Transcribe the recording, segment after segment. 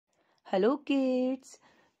Hello kids.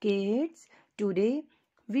 Kids, today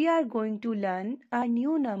we are going to learn a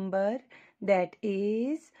new number that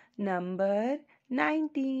is number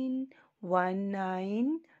 19.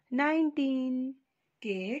 19.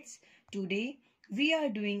 Kids, today we are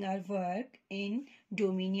doing our work in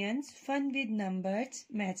Dominion's Fun with Numbers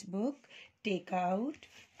matchbook. Take out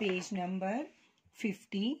page number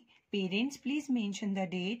 50. Parents, please mention the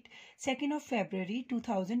date 2nd of February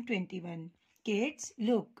 2021. Kids,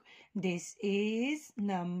 look. This is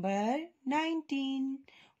number 19.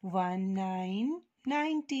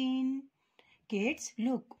 19. Kids,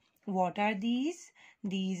 look. What are these?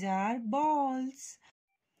 These are balls.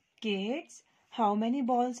 Kids, how many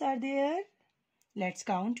balls are there? Let's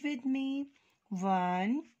count with me.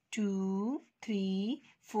 1, 2, 3,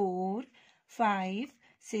 4, 5,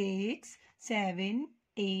 6, 7,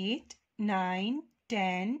 8, 9,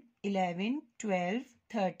 10, 11, 12,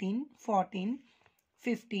 13, 14,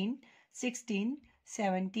 15, 16,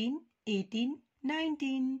 17, 18,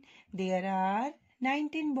 19. There are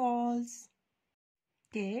 19 balls.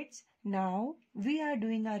 Kids, now we are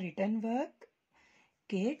doing our written work.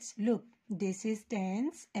 Kids, look, this is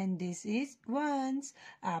tens and this is ones.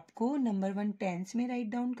 आपको number 1 tense में write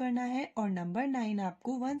down करना है और number 9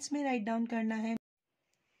 आपको once में write down करना है.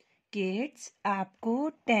 Kids, आपको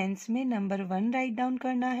टेंस में नंबर 1 राइट डाउन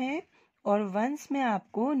करना है और वंस में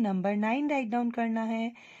आपको नंबर 9 राइट डाउन करना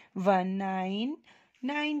है. 1 9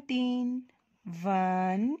 19.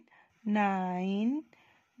 1 9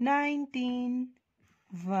 19.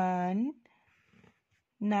 1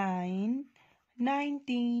 9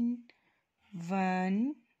 19.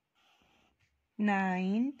 1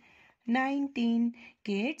 9 19.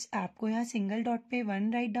 किड्स, आपको यहाँ सिंगल डॉट पे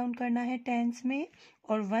 1 राइट डाउन करना है टेंस में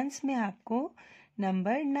और वंस में आपको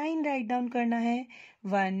नंबर 9 राइट डाउन करना है.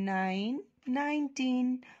 1 9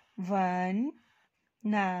 19. 1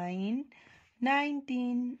 9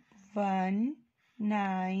 19. 1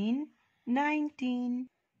 9 19.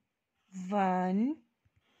 1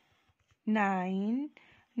 9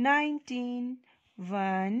 19.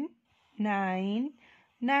 1 9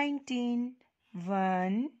 19.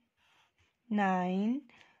 1 9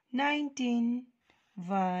 19.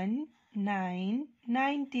 1 9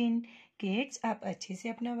 19. किड्स, आप अच्छे से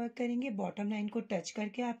अपना वर्क करेंगे. बॉटम लाइन को टच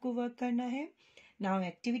करके आपको वर्क करना है. Now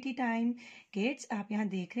activity time. किड्स, आप यहाँ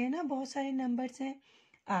देख रहे हैं ना, बहुत सारे नंबर्स हैं.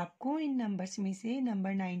 आपको इन नंबर्स में से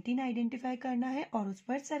नंबर 19 आइडेंटिफाई करना है और उस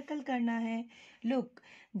पर सर्कल करना है. Look,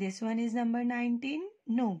 this one is number 19.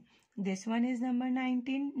 No. This one is number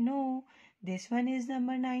 19. No. This one is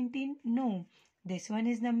number 19. No. This one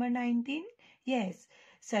is number 19. Yes.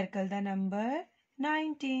 Circle the number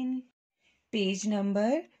 19. Page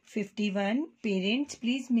number 51. Parents,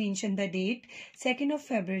 please mention the date 2nd of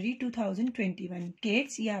February 2021.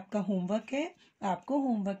 Kids, ये आपका homework है. आपको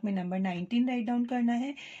homework में number 19 write down करना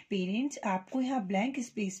है. Parents, आपको यहाँ blank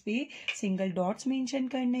space पे सिंगल डॉट्स मेंशन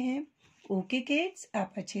करने हैं. ओके किड्स,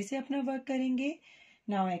 आप अच्छे से अपना वर्क करेंगे.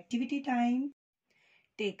 Now activity time.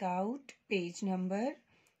 Take out page number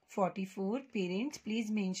 44. Parents, please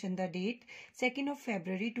mention the date 2nd of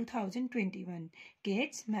February 2021.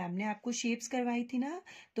 Kids, ma'am ने आपको शेप्स करवाई थी ना,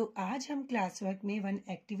 तो आज हम क्लास वर्क में 1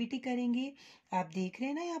 एक्टिविटी करेंगे. आप देख रहे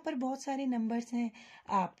हैं ना, यहाँ पर बहुत सारे नंबर्स हैं.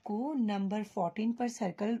 आपको नंबर 14 पर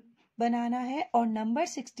सर्कल बनाना है और नंबर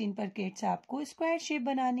 16 पर किड्स आपको स्क्वायर शेप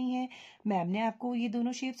बनानी है. मैम ने आपको ये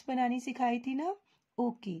दोनों शेप्स बनानी सिखाई थी ना.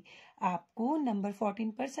 ओके. आपको नंबर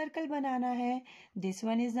 14 पर सर्कल बनाना है. This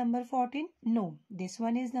one is number 14. No. This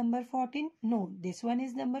one is number 14. No. This one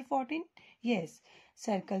is number 14. Yes.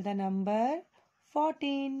 Circle the number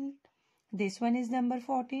 14. This one is number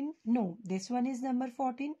 14. No. This one is number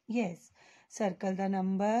 14. Yes. Circle the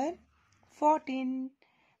number 14.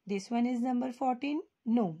 This one is number 14.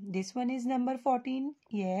 No. This one is number 14.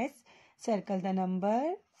 Yes. Circle the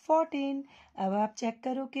number 14. अब आप check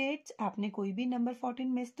करो kids, आपने कोई भी number 14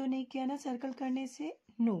 miss तो नहीं किया ना सर्कल करने से.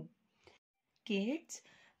 नो. किड्स,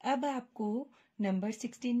 अब आपको नंबर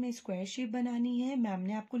 16 में स्क्वायर शेप बनानी है. मैम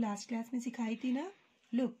ने आपको लास्ट क्लास में सिखाई थी ना.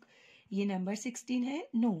 लुक, ये नंबर 16 है.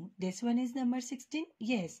 No. This one is number 16.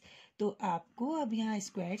 Yes. तो आपको अब यहाँ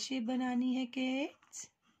स्क्वायर शेप बनानी है kids.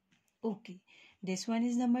 Okay. This one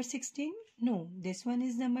is number 16. No. This one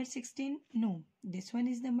is number 16. No. This one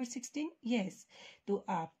is number 16. Yes. तो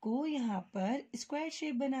आपको यहाँ पर स्क्वायर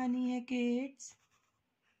शेप बनानी है kids.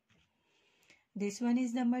 This one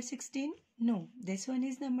is number 16. No. This one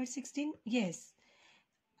is number 16. Yes.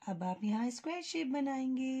 अब आप यहाँ स्क्वायर शेप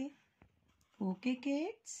बनाएंगे. Okay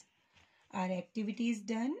kids, our activity is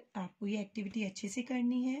done. आपको ये एक्टिविटी अच्छे से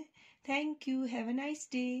करनी है. Thank you. Have a nice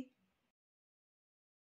day.